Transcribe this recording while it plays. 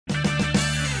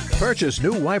Purchase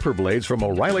new wiper blades from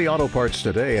O'Reilly Auto Parts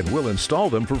today and we'll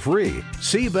install them for free.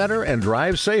 See better and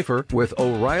drive safer with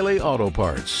O'Reilly Auto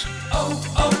Parts. Oh,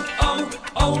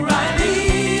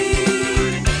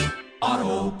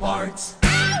 Auto Parts.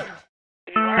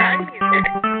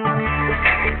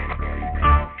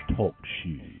 Talk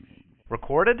shoes.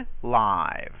 Recorded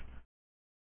live.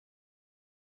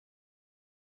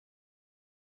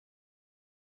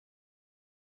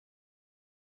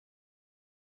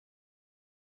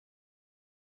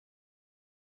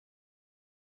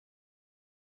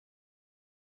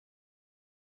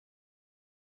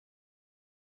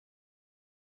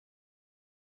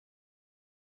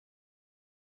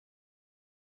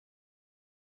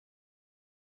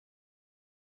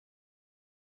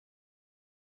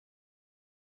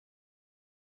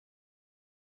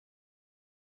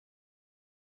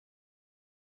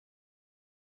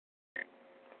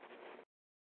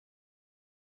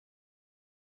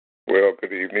 Well,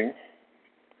 good evening.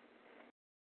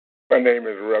 My name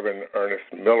is Reverend Ernest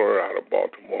Miller out of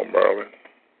Baltimore, Maryland.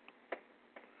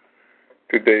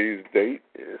 Today's date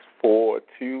is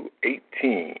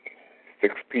 4/2/18,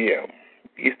 6 p.m.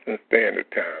 Eastern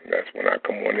Standard Time. That's when I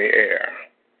come on the air.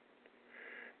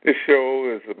 This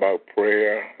show is about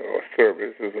prayer, or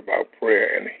service is about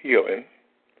prayer and healing.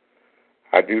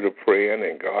 I do the praying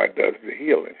and God does the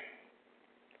healing.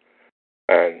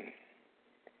 And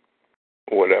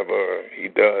whatever he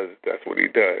does, that's what he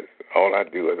does. All I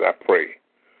do is I pray.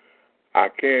 I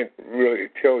can't really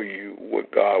tell you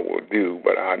what God will do,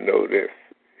 but I know this.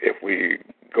 If we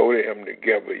go to him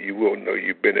together, you will know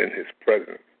you've been in his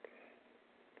presence.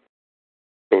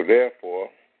 So therefore,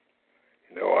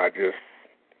 I just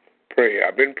pray.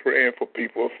 I've been praying for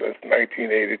people since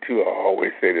 1982. I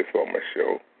always say this on my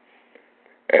show.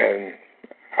 And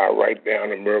I write down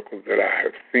the miracles that I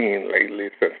have seen lately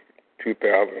since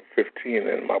 2015,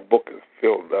 and my book is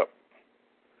filled up.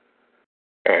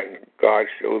 And God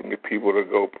shows me people to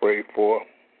go pray for,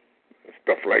 and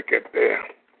stuff like that there.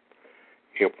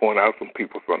 He'll point out some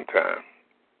people sometime.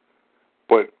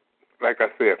 But like I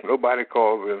said, if nobody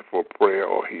calls in for prayer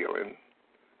or healing,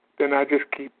 then I just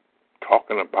keep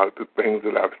talking about the things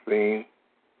that I've seen.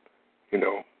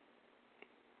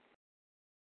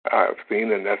 I've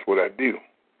seen, and that's what I do.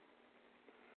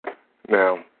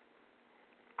 Now,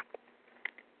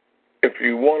 if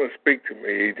you want to speak to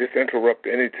me, just interrupt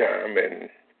any time, and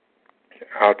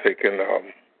I'll take in,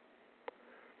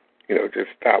 just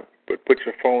stop. But put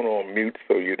your phone on mute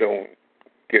so you don't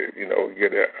get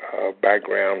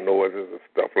background noises and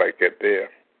stuff like that there.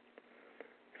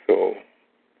 So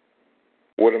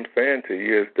what I'm saying to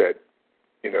you is that,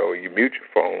 you mute your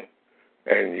phone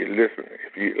and you listen.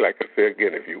 If you, like I said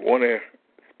again, if you want to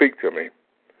speak to me,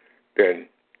 then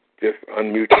just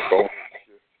unmute your phone.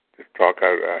 Just talk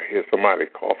out. I hear somebody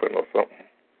coughing or something.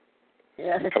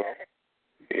 Yes. Hello?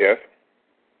 Yes?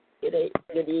 Good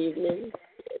evening.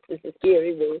 This is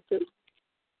Gary Wilson.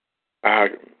 I'm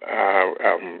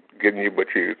getting you, but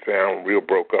you sound real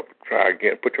broke up. Try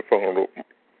again. Put your phone a little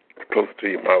closer to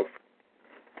your mouth.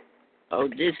 Oh,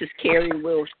 this is Carrie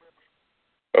Wilson.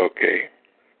 Okay.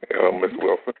 Miss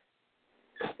Wilson?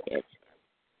 Yes.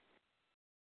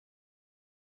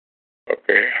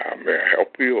 Okay. How may I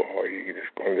help you, or are you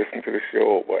just going to listen to the show,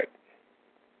 or what?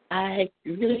 I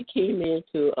really came in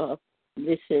to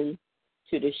listen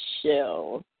to the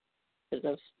show because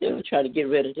I'm still trying to get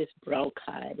rid of this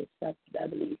bronchitis. I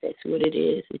believe that's what it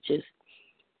is. It just,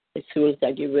 as soon as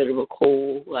I get rid of a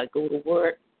cold, I go to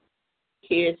work.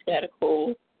 Kids got a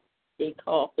cold. They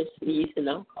cough and sneeze, and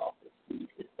I'm coughing and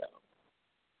sneezing. So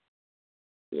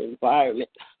the environment,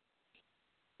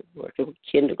 working with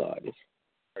kindergartens.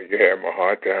 Are you having a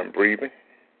hard time breathing?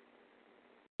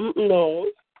 No,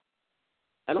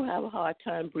 I don't have a hard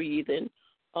time breathing.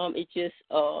 It's just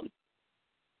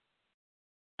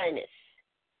sinus.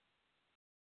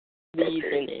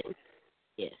 Breathing in.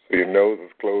 Yes. So your nose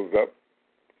is closed up?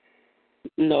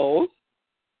 No.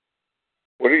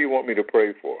 What do you want me to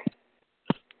pray for?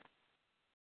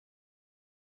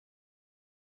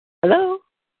 Hello?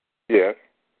 Yes.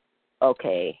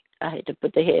 Okay. I had to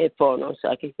put the headphone on so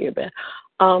I could hear better.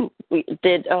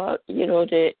 Did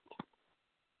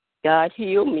God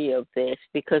heal me of this,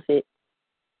 because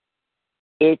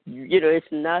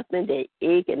it's nothing that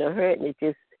ache and hurt, and it's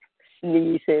just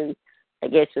sneezing, I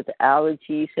guess, with the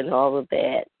allergies and all of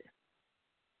that.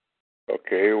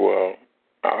 Okay, well,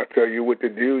 I'll tell you what to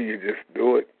do. You just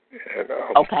do it. And,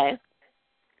 okay.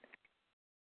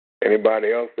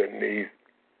 Anybody else that needs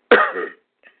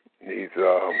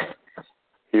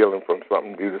healing from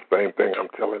something, do the same thing I'm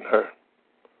telling her.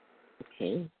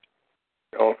 Okay.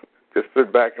 Just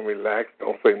sit back and relax.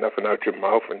 Don't say nothing out your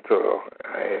mouth until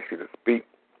I ask you to speak.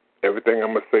 Everything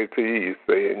I'm going to say to you, you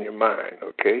say in your mind,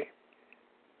 okay?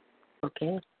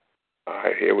 Okay. All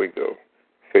right, here we go.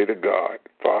 Say to God,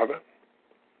 Father,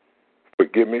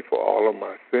 forgive me for all of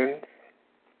my sins.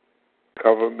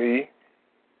 Cover me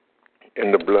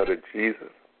in the blood of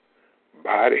Jesus,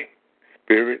 body,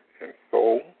 spirit, and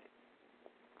soul.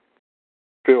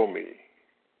 Fill me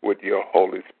with your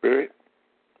Holy Spirit.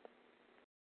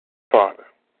 Father,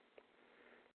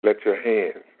 let your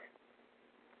hands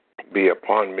be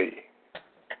upon me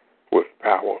with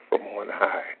power from on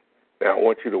high. Now, I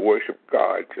want you to worship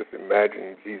God. Just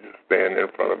imagine Jesus standing in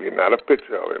front of you. Not a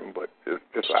picture of him, but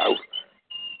just out.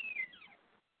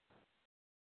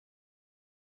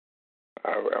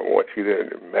 I want you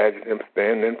to imagine him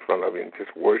standing in front of you and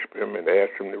just worship him and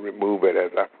ask him to remove it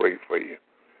as I pray for you.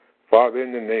 Father,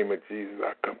 in the name of Jesus,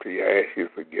 I come to you. I ask you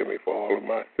to forgive me for all of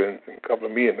my sins and cover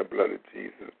me in the blood of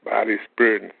Jesus, body,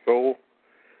 spirit, and soul.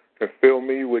 And fill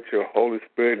me with your Holy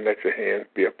Spirit and let your hands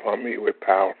be upon me with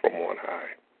power from on high.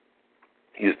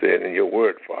 You said in your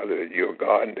word, Father, that you're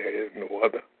God and there is no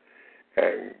other,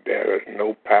 and there is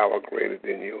no power greater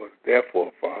than yours.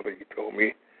 Therefore, Father, you told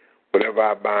me, whatever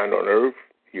I bind on earth,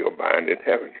 you'll bind in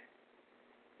heaven.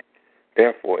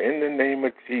 Therefore, in the name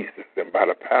of Jesus and by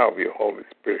the power of your Holy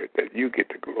Spirit, that you get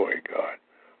the glory, God.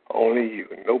 Only you,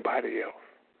 nobody else.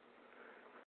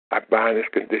 I bind this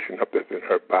condition up that's in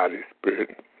her body, spirit,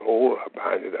 and soul. I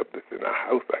bind it up that's in her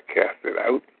house. I cast it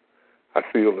out. I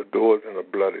seal the doors in the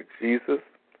blood of Jesus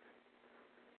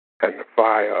and the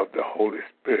fire of the Holy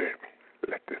Spirit.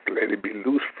 Let this lady be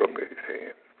loose from these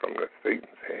hands, from the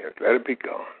Satan's hands. Let it be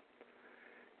gone.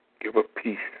 Give her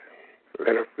peace.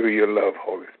 Let her feel your love,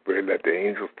 Holy Spirit. Let the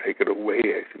angels take it away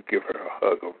as you give her a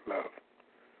hug of love.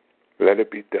 Let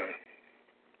it be done.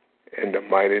 In the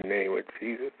mighty name of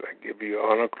Jesus, I give you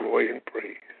honor, glory, and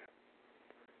praise.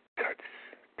 Touch,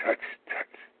 touch,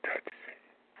 touch, touch,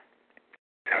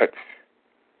 touch.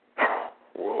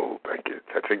 Whoa, thank you.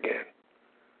 Touch again.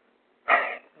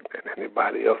 And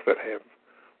anybody else that have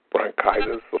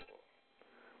bronchitis or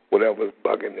whatever's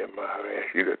bugging them, I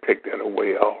ask you to take that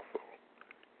away also.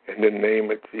 In the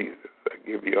name of Jesus, I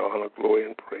give you honor, glory,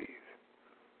 and praise.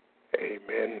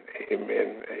 Amen,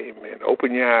 amen, amen.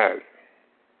 Open your eyes.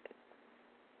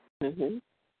 Mm-hmm.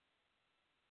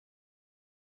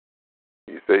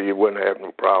 You say you wouldn't have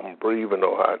no problem breathing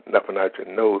or nothing out your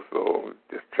nose, so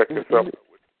just check yourself.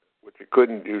 What you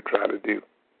couldn't do, try to do.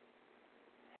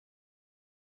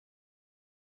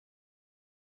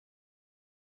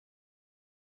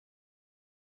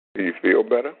 Do you feel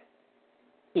better?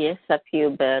 Yes, I feel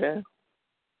better.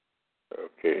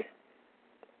 Okay.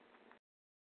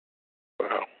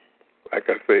 Well, like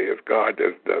I say, if God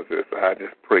just does this, I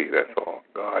just pray, that's all.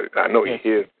 God, I know Yes. He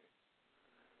hears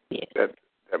Yes. that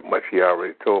much. He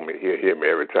already told me. He'll hear me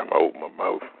every time I open my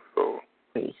mouth. So,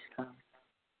 Praise God.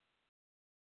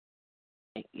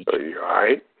 Thank you. are you all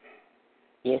right?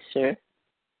 Yes, sir.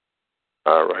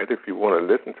 All right. If you want to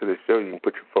listen to the show, you can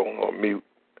put your phone on mute.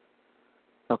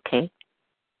 Okay.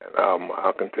 And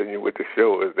I'll continue with the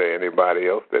show. Is there anybody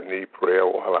else that need prayer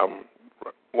while I'm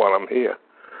here?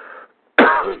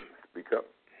 Speak up.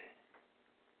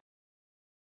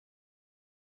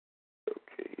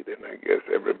 Okay, then I guess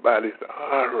everybody's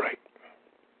all right.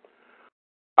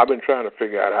 I've been trying to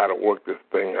figure out how to work this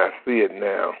thing. I see it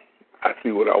now. I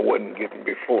see what I wasn't getting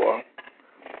before.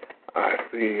 I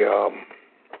see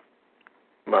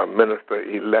my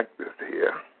minister-elect is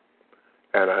here,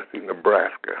 and I see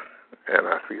Nebraska, and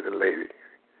I see the lady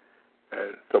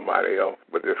and somebody else,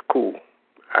 but it's cool.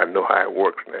 I know how it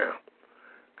works now.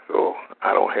 So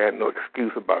I don't have no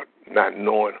excuse about not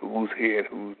knowing who's here and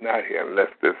who's not here unless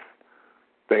this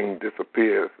thing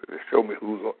disappears. Show me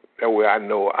who's on. That way I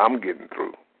know I'm getting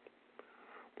through.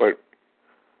 But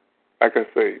like I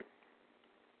say,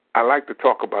 I like to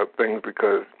talk about things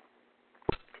because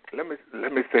let me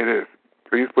say this.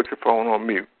 Please put your phone on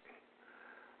mute.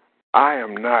 I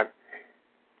am not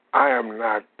how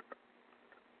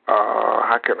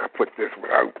can I put this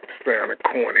without sounding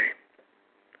corny?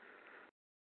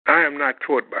 I am not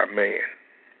taught by man.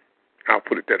 I'll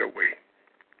put it that way.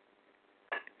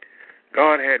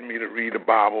 God had me to read the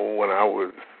Bible when I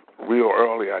was real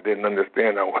early. I didn't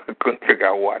understand. I couldn't figure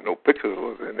out why no pictures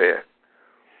was in there.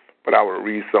 But I would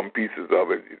read some pieces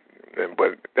of it.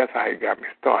 But that's how he got me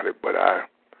started. But I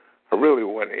really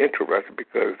wasn't interested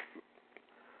because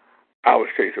I was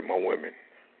chasing my women.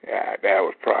 Yeah, that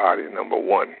was priority number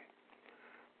one.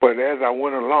 But as I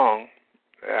went along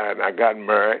and I got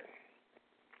married,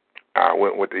 I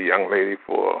went with the young lady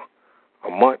for a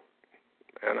month,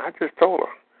 and I just told her,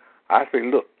 I said,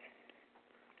 look,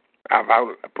 I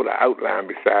put an outline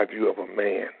beside you of a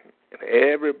man. And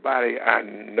everybody I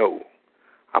know,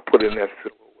 I put in that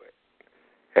silhouette.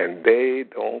 And they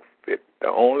don't fit. The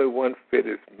only one fit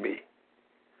is me.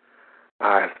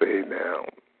 I say, now,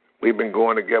 we've been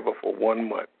going together for 1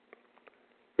 month.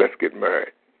 Let's get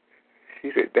married.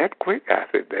 She said, that quick? I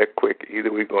said, that quick.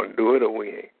 Either we're going to do it or we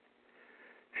ain't.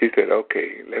 She said,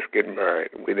 okay, let's get married.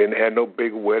 We didn't have no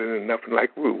big wedding and nothing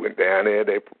like we went down there.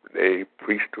 They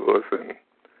preached to us and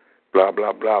blah,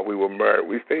 blah, blah. We were married.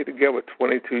 We stayed together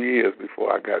 22 years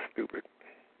before I got stupid.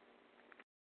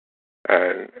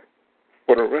 And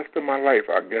for the rest of my life,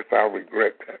 I guess I'll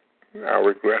regret that. I'll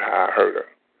regret how I hurt her.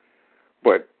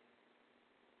 But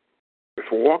it's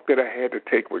a walk that I had to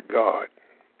take with God.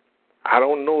 I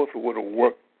don't know if it would have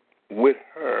worked with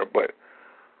her, but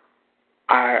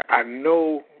I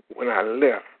know when I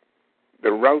left,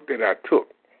 the route that I took,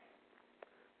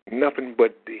 nothing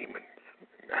but demons.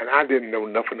 And I didn't know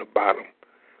nothing about them.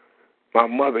 My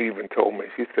mother even told me,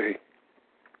 she said,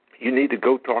 you need to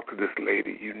go talk to this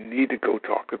lady. You need to go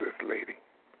talk to this lady.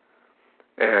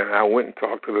 And I went and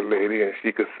talked to the lady, and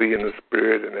she could see in the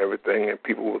spirit and everything, and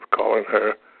people was calling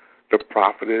her the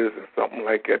prophetess and something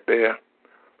like that there.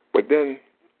 But then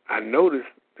I noticed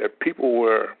that people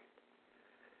were,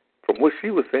 from what she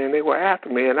was saying, they were after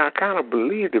me, and I kind of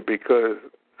believed it because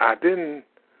I didn't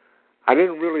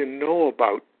really know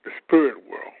about the spirit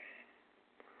world.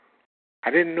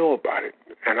 I didn't know about it,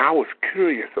 and I was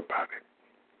curious about it.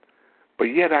 But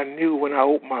yet I knew when I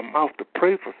opened my mouth to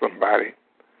pray for somebody,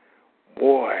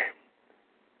 boy,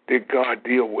 did God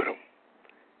deal with them.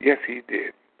 Yes, he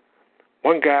did.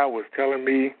 One guy was telling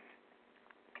me,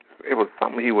 it was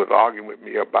something he was arguing with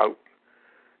me about,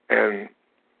 and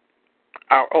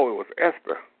it was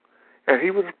Esther, and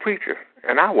he was a preacher,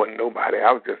 and I wasn't nobody.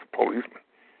 I was just a policeman,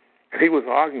 and he was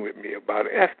arguing with me about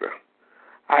Esther.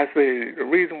 I said the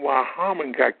reason why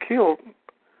Haman got killed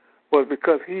was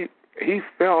because he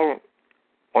fell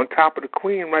on top of the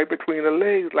queen right between the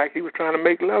legs like he was trying to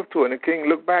make love to her, and the king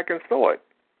looked back and saw it.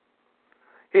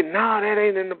 He said, no, that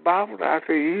ain't in the Bible. I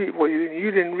said,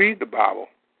 you didn't read the Bible.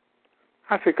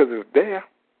 I said, because it's there.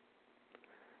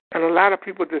 And a lot of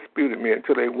people disputed me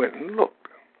until they went and looked.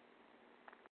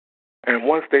 And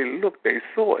once they looked, they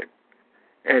saw it.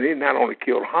 And he not only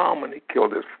killed Haman, he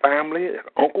killed his family, his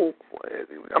uncle.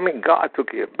 I mean, God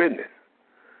took care of business.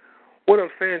 What I'm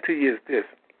saying to you is this.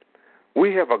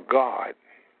 We have a God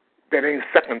that ain't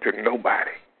second to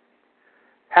nobody.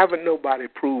 Haven't nobody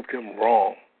proved him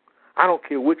wrong. I don't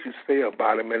care what you say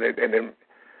about him, and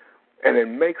it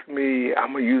makes me,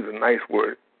 I'm going to use a nice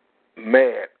word,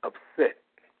 mad, upset,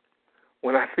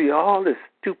 when I see all this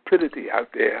stupidity out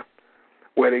there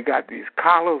where they got these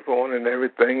collars on and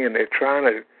everything, and they're trying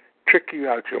to trick you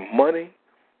out your money.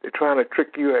 They're trying to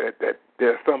trick you that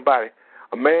there's somebody.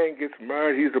 A man gets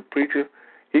married, he's a preacher.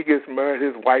 He gets married,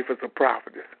 his wife is a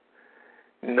prophetess.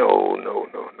 No.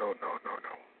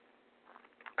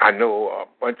 I know a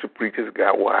bunch of preachers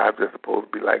got wives that's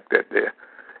supposed to be like that there.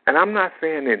 And I'm not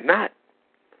saying they're not,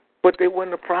 but they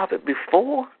weren't a prophet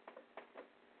before.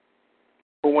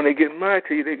 But when they get married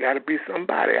to you, they got to be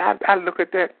somebody. I look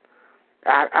at that.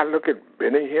 I look at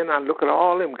Benny Hinn. I look at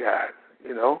all them guys,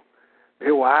 you know.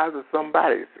 Their wives are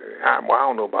somebody. I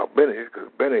don't know about Benny because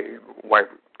Benny's wife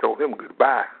told him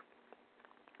goodbye.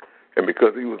 And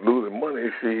because he was losing money,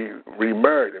 she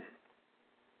remarried him.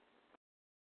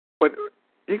 But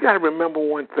you got to remember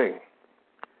one thing.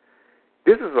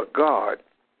 This is a God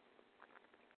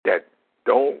that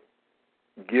don't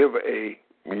give a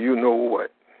you know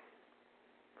what.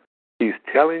 He's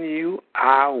telling you,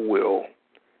 I will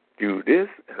do this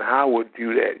and I will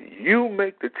do that. You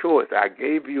make the choice. I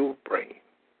gave you a brain.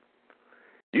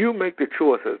 You make the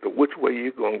choice as to which way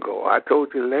you're going to go. I told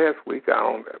you last week,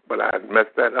 but I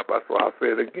messed that up, so I'll say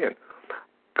it again.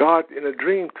 God, in a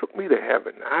dream, took me to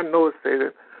heaven. I know it said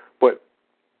it, but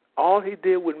all he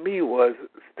did with me was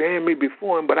stand me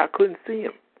before him, but I couldn't see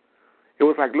him. It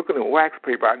was like looking at wax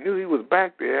paper. I knew he was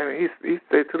back there, and he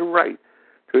said to the right,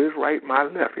 to his right, my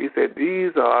left. He said,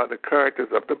 these are the characters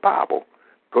of the Bible.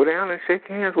 Go down and shake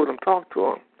hands with them, talk to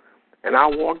them. And I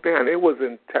walked down. It was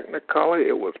in Technicolor.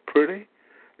 It was pretty.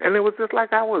 And it was just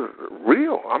like I was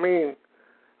real. I mean,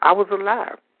 I was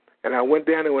alive. And I went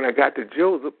down, and when I got to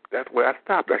Joseph, that's where I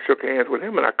stopped. I shook hands with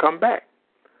him, and I come back.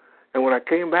 And when I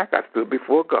came back, I stood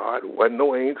before God. There wasn't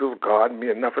no angels guarding me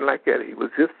or nothing like that. He was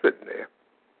just sitting there.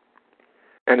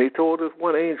 And he told this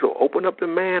one angel, open up the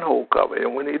manhole cover.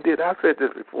 And when he did, I said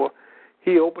this before,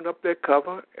 he opened up that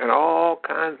cover, and all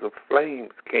kinds of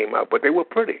flames came out, but they were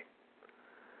pretty.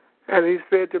 And he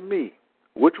said to me,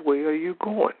 which way are you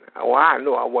going? Well, I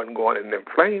know I wasn't going in them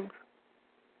flames.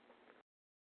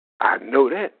 I know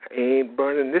that. I ain't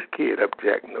burning this kid up,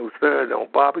 Jack. No, sir,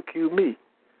 don't barbecue me.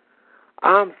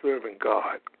 I'm serving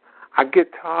God. I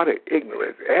get tired of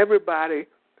ignorance. Everybody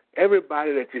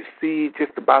that you see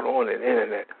just about on the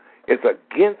internet is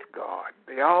against God.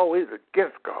 They're always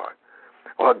against God.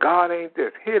 Or God ain't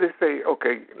this. Here they say,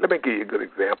 okay, let me give you a good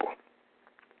example.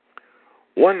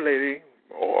 One lady,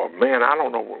 or man, I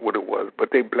don't know what it was, but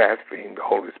they blasphemed the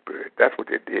Holy Spirit. That's what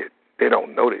they did. They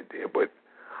don't know they did, but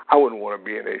I wouldn't want to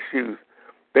be in their shoes.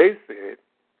 They said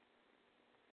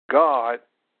God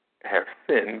has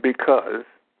sinned because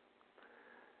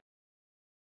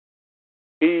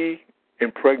he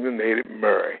impregnated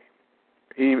Mary.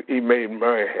 He made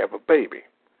Mary have a baby.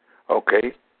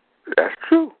 Okay, that's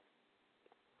true.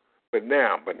 But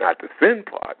not the sin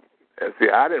part. And see,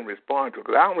 I didn't respond to it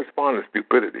because I don't respond to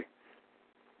stupidity.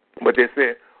 But they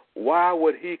said, why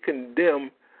would he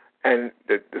condemn and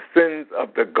the sins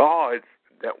of the gods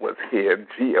that was here,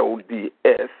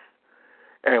 Gods?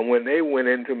 And when they went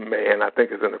into man, I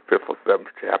think it's in the 5th or 7th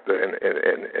chapter in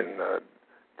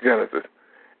Genesis,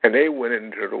 and they went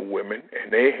into the women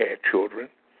and they had children.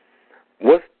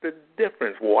 What's the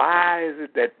difference? Why is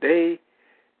it that they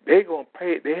gonna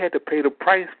pay? They had to pay the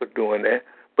price for doing that,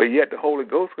 but yet the Holy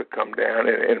Ghost could come down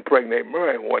and impregnate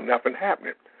Mary and wasn't nothing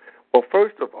happening. Well,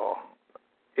 first of all,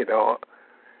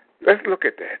 let's look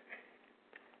at that.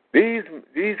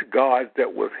 These gods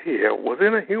that was here was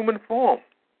in a human form.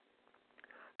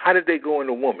 How did they go in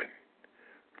the woman?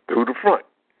 Through the front,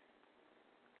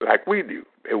 like we do.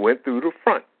 They went through the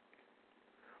front.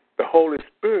 The Holy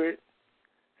Spirit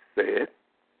said,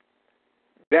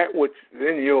 that which is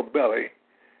in your belly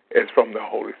is from the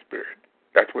Holy Spirit.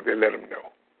 That's what they let him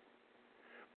know.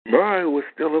 Mary was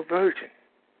still a virgin.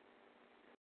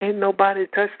 Ain't nobody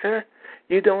touched her.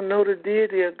 You don't know the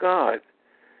deity of God.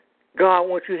 God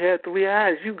wants you to have 3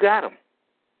 eyes. You got them.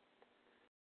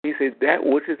 He said, that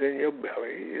which is in your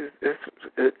belly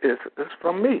is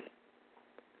from me.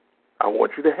 I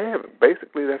want you to have him.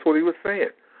 Basically, that's what he was saying.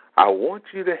 I want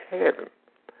you to have him.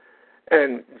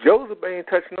 And Joseph ain't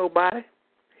touched nobody.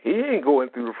 He ain't going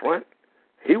through the front.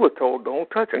 He was told, don't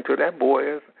touch until that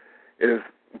boy is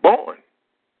born.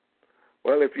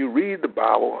 Well, if you read the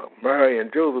Bible, Mary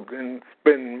and Joseph didn't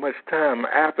spend much time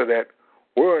after that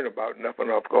worrying about nothing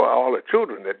of all the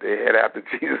children that they had after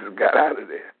Jesus got out of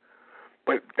there.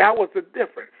 But that was the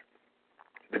difference.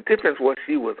 The difference was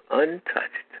she was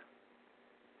untouched.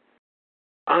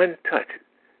 Untouched.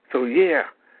 So, yeah,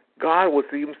 God was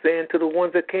even saying to the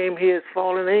ones that came here as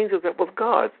fallen angels that was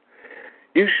God's,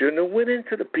 you shouldn't have went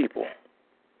into the people.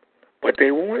 But they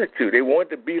wanted to. They wanted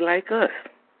to be like us.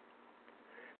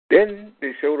 Then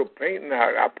they showed a painting.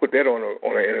 I put that on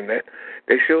the internet.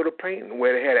 They showed a painting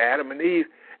where they had Adam and Eve,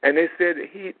 and they said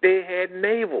they had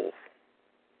navels.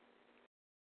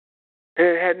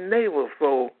 They had navels.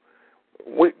 So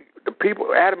the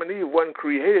people, Adam and Eve, wasn't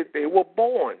created. They were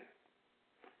born.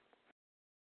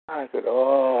 I said,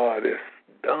 oh, this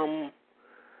dumb.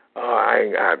 Let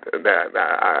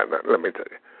me tell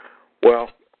you. Well,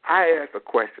 I asked a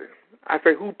question. I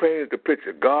said, who painted the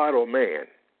picture, God or man?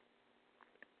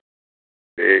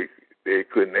 They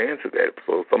couldn't answer that,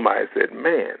 so somebody said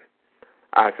man.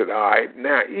 I said, all right,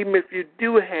 now, even if you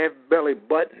do have belly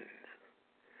buttons,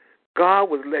 God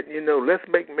was letting you know, let's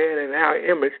make man in our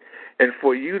image, and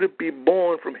for you to be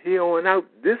born from here on out,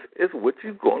 this is what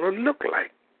you're going to look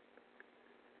like.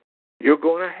 You're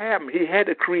going to have him. He had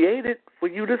to create it for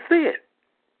you to see it.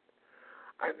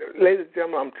 Ladies and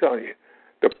gentlemen, I'm telling you,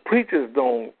 the preachers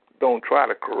don't try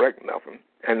to correct nothing,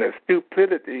 and the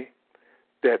stupidity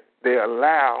that they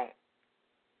allow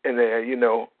in there,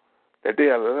 that they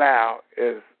allow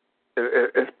is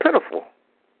pitiful.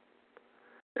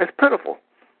 It's pitiful.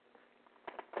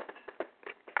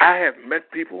 I have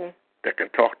met people that can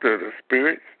talk to the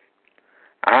spirits.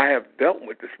 I have dealt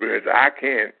with the spirits. I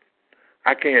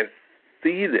can't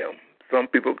see them. Some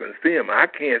people can see them. I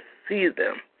can't see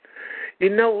them. You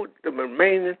know the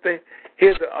remaining thing?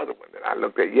 Here's the other one that I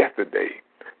looked at yesterday.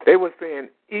 They were saying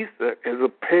Easter is a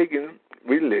pagan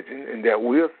religion and that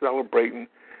we're celebrating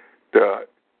the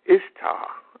Ishtar,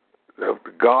 the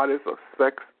goddess of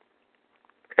sex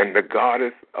and the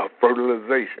goddess of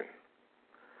fertilization.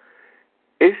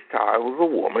 Ishtar was a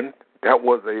woman that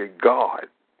was a god,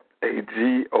 a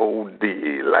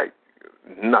G-O-D, like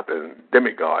nothing,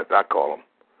 demigods, I call them.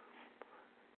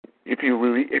 If you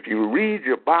read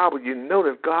your Bible, you know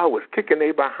that God was kicking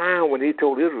their behind when he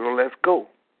told Israel, let's go.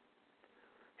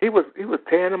 He was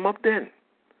tearing them up then.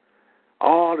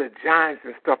 All the giants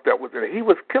and stuff that was in it, he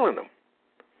was killing them.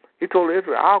 He told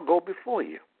Israel, I'll go before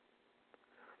you.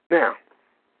 Now,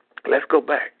 let's go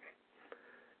back.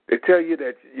 They tell you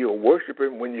that you're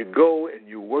worshiping when you go and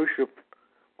you worship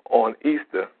on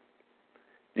Easter.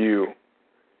 You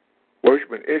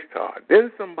worshiping Ishtar.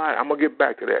 Then somebody, I'm going to get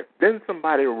back to that. Then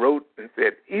somebody wrote and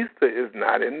said, Easter is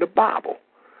not in the Bible.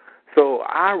 So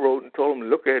I wrote and told them to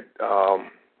look at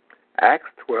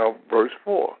Acts 12, verse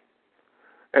 4.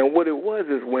 And what it was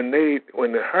is when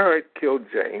the Herod killed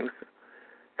James,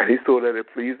 and he saw that it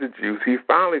pleased the Jews, he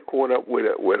finally caught up with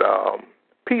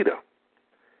Peter,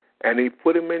 and he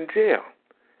put him in jail.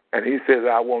 And he says,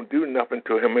 I won't do nothing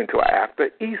to him until after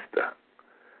Easter.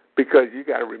 Because you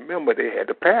got to remember they had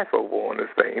the Passover on the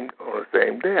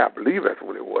same day. I believe that's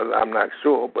what it was. I'm not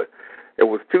sure, but it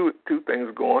was two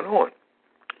things going on.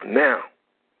 Now,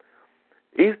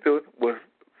 Easter was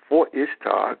for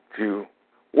Ishtar to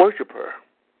worship her.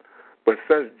 But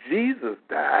since Jesus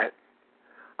died,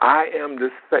 I am the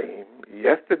same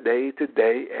yesterday,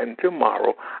 today, and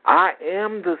tomorrow. I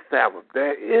am the Sabbath.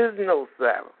 There is no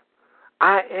Sabbath.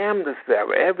 I am the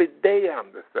Sabbath. Every day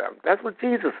I'm the Sabbath. That's what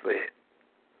Jesus said.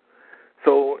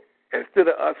 So instead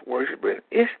of us worshiping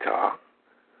Ishtar,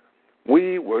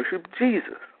 we worship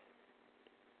Jesus.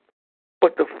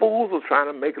 But the fools are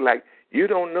trying to make it like you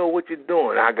don't know what you're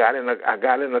doing. I got in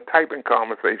a typing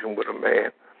conversation with a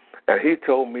man, and he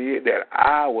told me that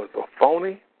I was a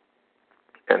phony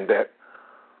and that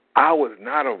I was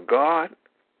not of God.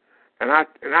 And I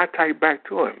typed back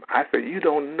to him. I said, you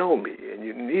don't know me, and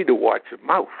you need to watch your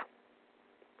mouth.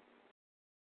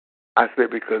 I said,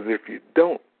 because if you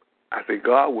don't, I said,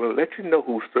 God will let you know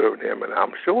who's serving him, and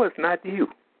I'm sure it's not you.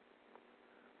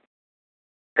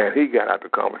 And he got out the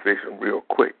conversation real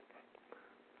quick.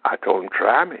 I told him,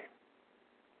 try me.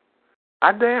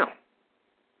 I damn.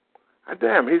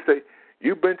 He said,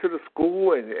 you've been to the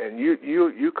school, and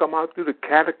you come out through the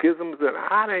catechisms, and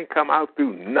I ain't come out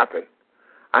through nothing.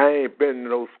 I ain't been to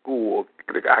no school.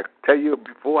 I tell you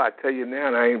before, I tell you now,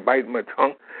 and I ain't biting my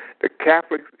tongue. The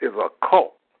Catholics is a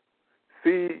cult.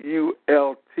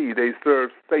 C-U-L-T. They serve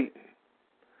Satan.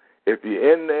 If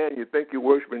you're in there and you think you're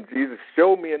worshiping Jesus,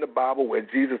 show me in the Bible where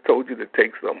Jesus told you to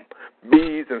take some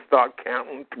beads and start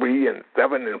counting 3 and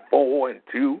 7 and 4 and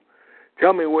 2.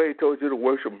 Tell me where he told you to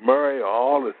worship Mary or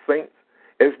all the saints.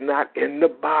 It's not in the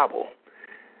Bible.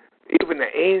 Even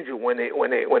the angel, when they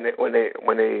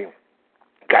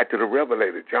got to the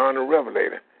Revelator, John the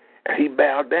Revelator, and he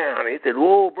bowed down. He said,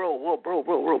 whoa, bro.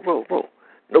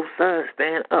 No, son,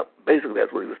 stand up. Basically,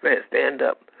 that's what he was saying. Stand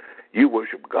up. You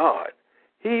worship God.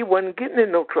 He wasn't getting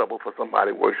in no trouble for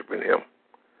somebody worshiping him.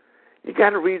 You got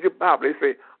to read your Bible. They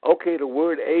say, okay, the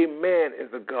word amen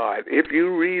is a God. If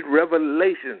you read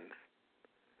Revelations,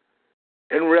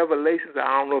 in Revelations,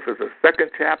 I don't know if it's the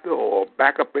 2nd chapter or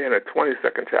back up in the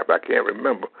 22nd chapter. I can't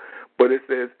remember. But it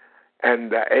says,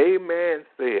 and the amen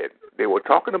said, they were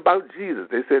talking about Jesus.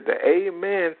 They said the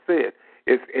amen said,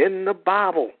 it's in the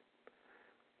Bible.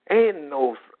 Ain't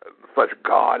no such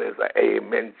God as an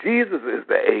amen. Jesus is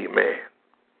the amen.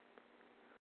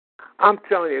 I'm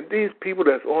telling you, these people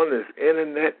that's on this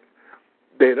internet,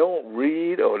 they don't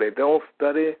read or they don't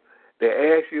study. They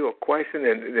ask you a question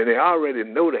and they already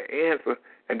know the answer,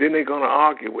 and then they're going to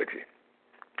argue with you.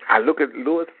 I look at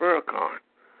Louis Farrakhan.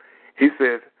 He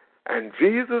says, and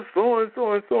Jesus so and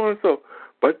so and so and so.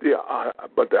 But the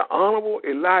Honorable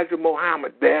Elijah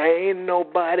Muhammad, there ain't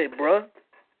nobody, bruh.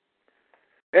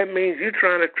 That means you're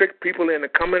trying to trick people into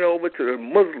coming over to the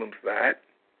Muslim side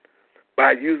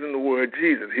by using the word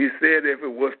Jesus. He said if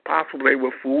it was possible, they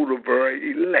would fool the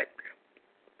very elect.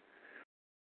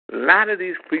 A lot of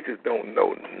these preachers don't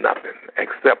know nothing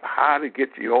except how to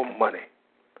get your money.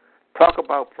 Talk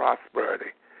about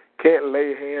prosperity. Can't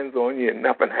lay hands on you and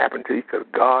nothing happen to you because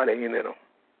God ain't in them.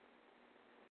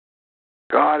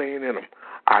 God ain't in them.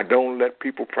 I don't let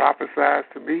people prophesy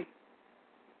to me.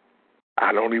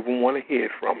 I don't even want to hear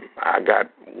it from them. I got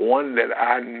one that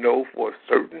I know for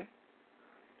certain,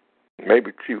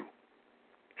 maybe 2,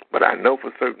 but I know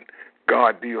for certain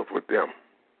God deals with them.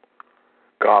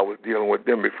 God was dealing with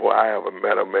them before I ever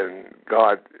met them, and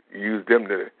God used them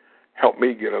to help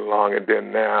me get along, and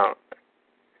then now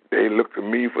they look to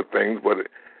me for things, but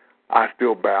I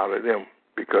still bow to them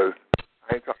because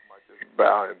I ain't talking about just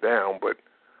bowing down, but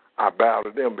I bow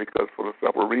to them because for the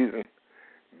simple reason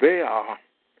they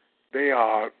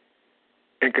are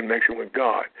in connection with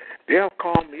God. They'll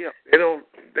call me up.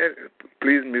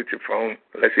 Please mute your phone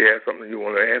unless you have something you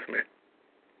want to ask me.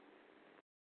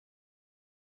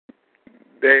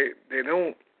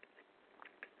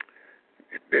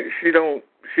 She don't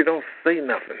say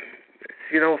nothing.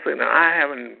 She don't say nothing. I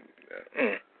haven't.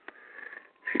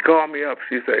 She called me up.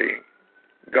 She say,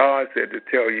 God said to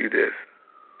tell you this.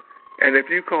 And if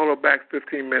you call her back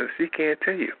 15 minutes, she can't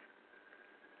tell you.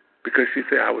 Because she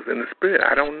said I was in the spirit.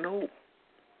 I don't know.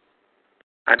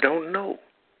 I don't know.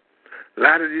 A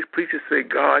lot of these preachers say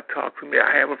God talks to me.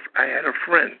 I had a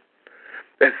friend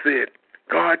that said,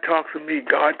 God talks to me.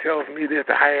 God tells me this.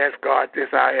 I ask God this.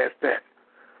 I ask that.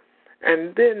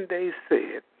 And then they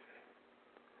said,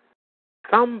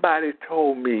 somebody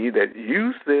told me that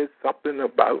you said something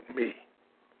about me.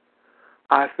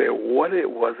 I said, what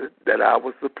was it that I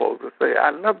was supposed to say?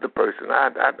 I love the person. I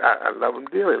love him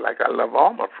dearly, like I love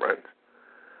all my friends.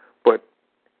 But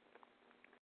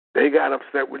they got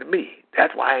upset with me.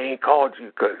 That's why I ain't called you,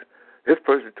 because this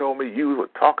person told me you were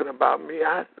talking about me.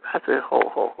 I said,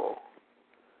 ho.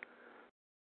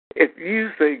 If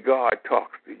you say God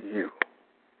talks to you,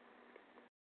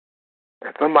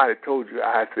 and somebody told you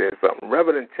I said something,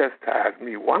 rather than chastise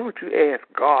me, why don't you ask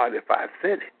God if I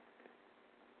said it?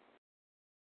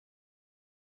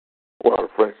 Well, the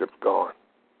friendship's gone.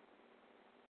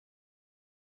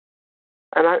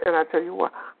 And I tell you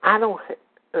what, I don't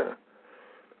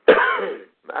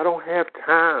have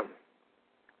time.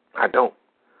 I don't.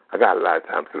 I got a lot of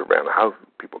time to sit around the house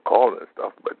with people calling and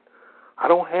stuff, but I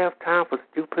don't have time for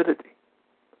stupidity.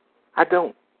 I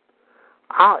don't.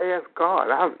 I'll ask God.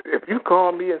 If you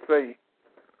call me and say,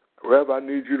 Rev, I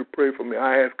need you to pray for me,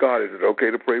 I ask God, is it okay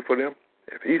to pray for them?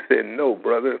 If he said no,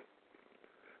 brother,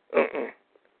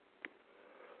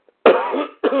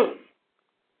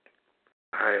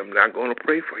 I am not going to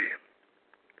pray for you.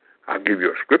 I'll give you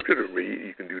a scripture to read.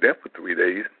 You can do that for 3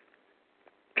 days.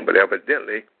 But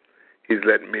evidently, he's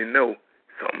letting me know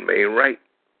something ain't right.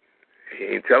 He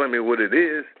ain't telling me what it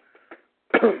is.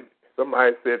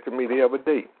 Somebody said to me the other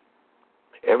day,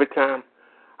 every time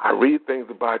I read things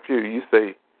about you, you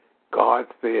say, God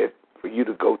said for you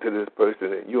to go to this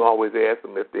person, and you always ask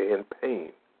them if they're in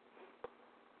pain.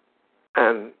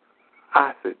 And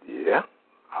I said, yeah.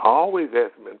 I always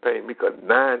ask them in pain because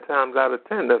 9 times out of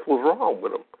 10, that's what's wrong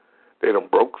with them. They done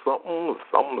broke something, or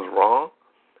something's wrong.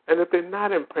 And if they're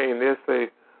not in pain, they'll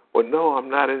say, well, no, I'm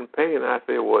not in pain. I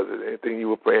say, was it anything you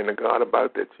were praying to God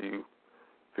about that you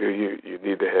feel you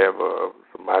need to have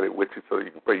somebody with you so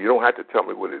you can pray? You don't have to tell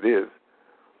me what it is.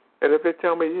 And if they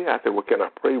tell me, yeah, I say, well, can I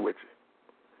pray with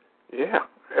you? Yeah.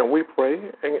 And we pray,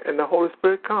 and the Holy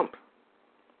Spirit comes.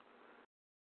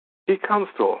 He comes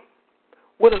to them.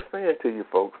 What I'm saying to you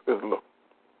folks is, look,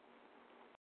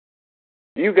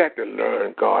 you got to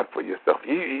learn God for yourself.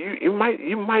 You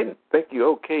might think you're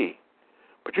okay,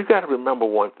 but you got to remember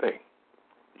one thing.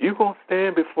 You're going to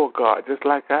stand before God just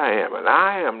like I am, and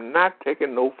I am not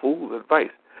taking no fool's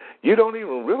advice. You don't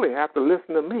even really have to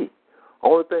listen to me.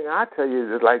 Only thing I tell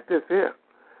you is like this here,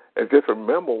 and just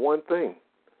remember one thing.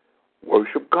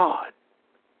 Worship God.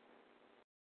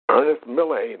 Ernest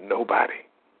Miller ain't nobody.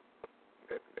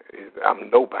 I'm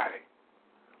nobody.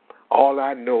 All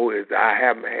I know is I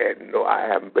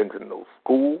haven't been to no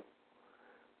school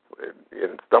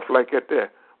and stuff like that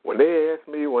there. When they asked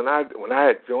me when I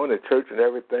had joined the church and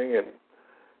everything, and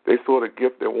they saw the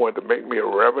gift, they wanted to make me a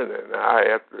reverend, and I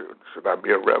asked, should I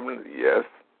be a reverend? Yes.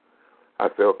 I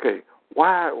said, okay,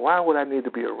 why would I need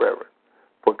to be a reverend?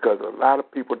 Because a lot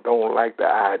of people don't like the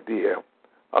idea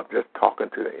of just talking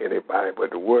to anybody,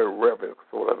 but the word reverend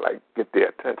sort of like get their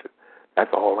attention.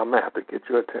 That's all I'm after, get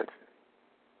your attention.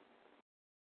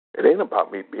 It ain't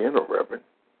about me being a reverend,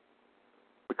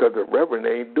 because the reverend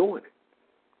ain't doing it.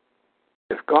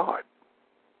 It's God.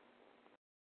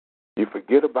 You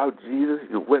forget about Jesus,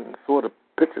 you went and saw the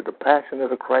picture of the Passion of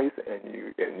the Christ,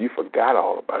 and you forgot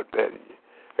all about that.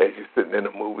 As you're sitting in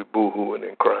the movie boo-hooing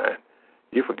and crying,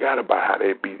 you forgot about how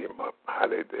they beat him up, how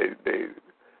they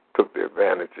took the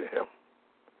advantage of him.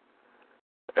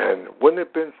 And wouldn't it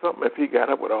have been something if he got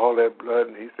up with all that blood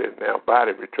and he said, now,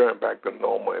 body, return back to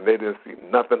normal, and they didn't see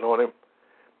nothing on him?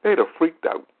 They'd have freaked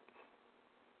out.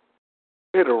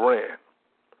 They'd have ran.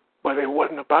 But it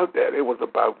wasn't about that. It was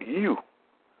about you.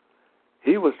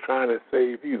 He was trying to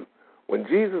save you. When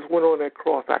Jesus went on that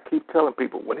cross, I keep telling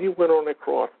people, when he went on that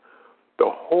cross, the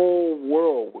whole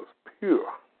world was pure.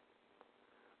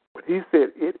 When he said,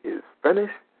 it is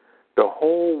finished, the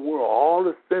whole world, all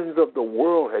the sins of the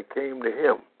world had came to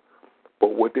him.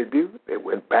 But what they do, they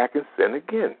went back and sinned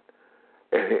again.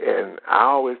 And I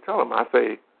always tell them, I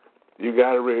say, you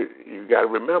got to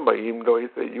remember, even though he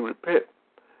said you repent,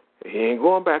 he ain't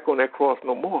going back on that cross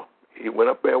no more. He went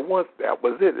up there once. That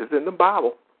was it. It's in the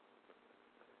Bible.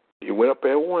 He went up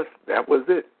there once. That was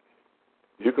it.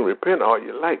 You can repent all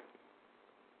you like,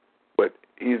 but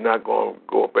he's not going to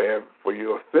go up there for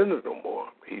your sins no more.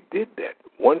 He did that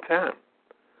one time,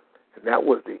 and that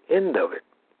was the end of it.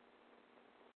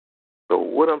 So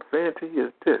what I'm saying to you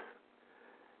is this.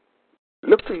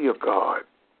 Look to your God.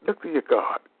 Look to your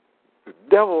God. The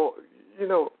devil,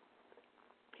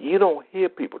 You don't hear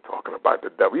people talking about the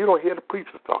devil. You don't hear the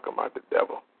preachers talking about the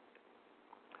devil.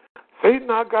 Satan,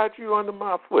 I got you under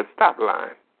my foot. Stop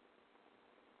lying.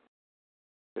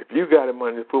 If you got him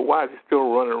under your foot, why is he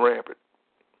still running rampant?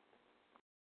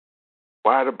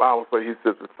 Why the Bible say he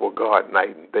sits before God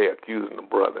night and day accusing the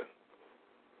brother?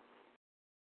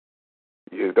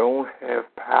 You don't have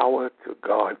power till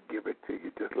God give it to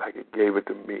you, just like he gave it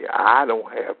to me. I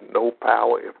don't have no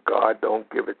power if God don't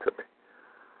give it to me.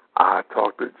 I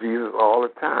talk to Jesus all the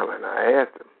time, and I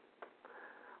ask him,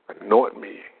 anoint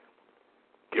me,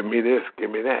 give me this, give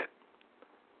me that.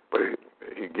 But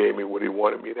he gave me what he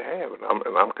wanted me to have, and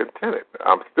I'm contented.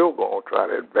 I'm still going to try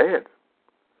to advance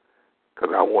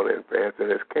because I want to advance in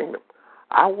his kingdom.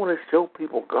 I want to show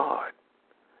people God.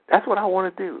 That's what I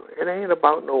want to do. It ain't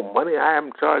about no money. I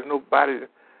haven't charged nobody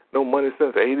no money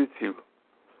since 82.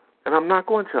 And I'm not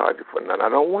going to charge you for nothing. I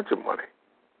don't want your money.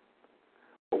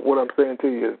 But what I'm saying to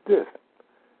you is this.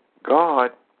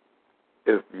 God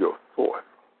is your source.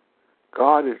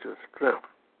 God is your strength.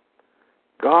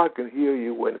 God can heal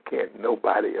you when can't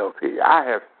nobody else heal you. I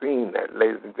have seen that,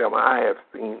 ladies and gentlemen. I have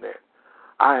seen that.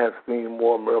 I have seen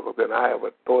more miracles than I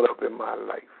ever thought of in my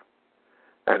life.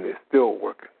 And it's still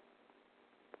working.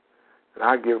 And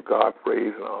I give God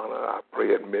praise and honor. I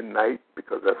pray at midnight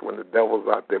because that's when the devil's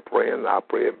out there praying. I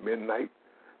pray at midnight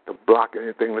to block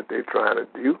anything that they're trying to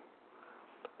do.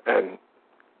 And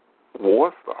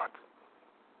war starts.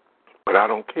 But I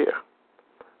don't care.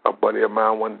 A buddy of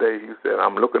mine one day, he said,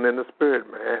 I'm looking in the spirit,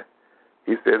 man.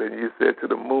 He said, and you said to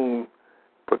the moon,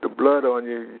 put the blood on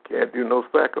you, you can't do no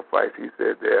sacrifice. He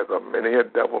said, there's many a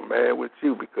devil mad with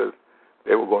you because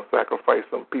they were going to sacrifice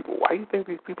some people. Why do you think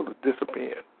these people are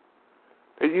disappearing?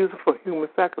 They use it for human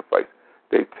sacrifice.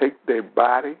 They take their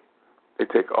body, they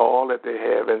take all that they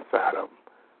have inside of them.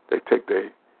 They take their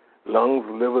lungs,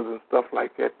 livers, and stuff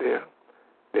like that there.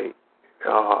 They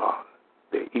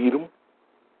eat them.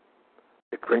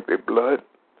 They drink their blood.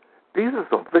 These are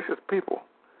some vicious people.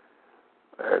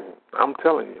 And I'm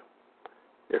telling you,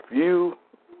 if you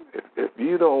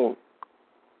don't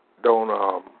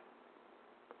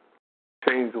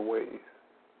change the ways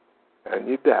and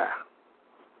you die,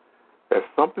 there's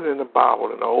something in the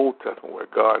Bible, in the Old Testament, where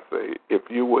God says, if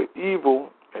you were evil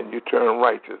and you turn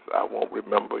righteous, I won't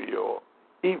remember your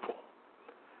evil.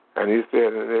 And he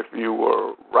said, and if you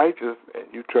were righteous and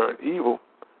you turn evil,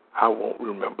 I won't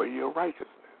remember your righteousness.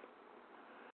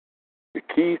 The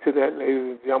key to that, ladies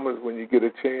and gentlemen, is when you get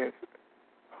a chance,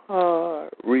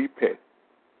 repent.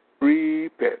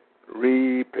 Repent.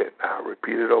 Repent. I'll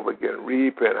repeat it over again.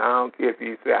 Repent. I don't care if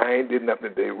you say, I ain't did nothing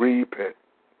today. Repent.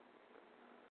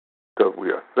 Because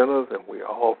we are sinners and we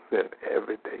all sin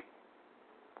every day.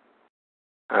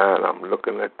 And I'm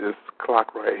looking at this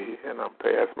clock right here, and I'm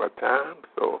past my time.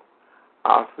 So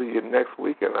I'll see you next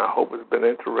week, and I hope it's been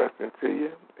interesting to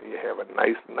you. You have a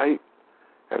nice night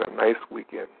and a nice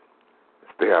weekend.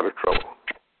 Stay out of trouble.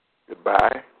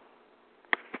 Goodbye.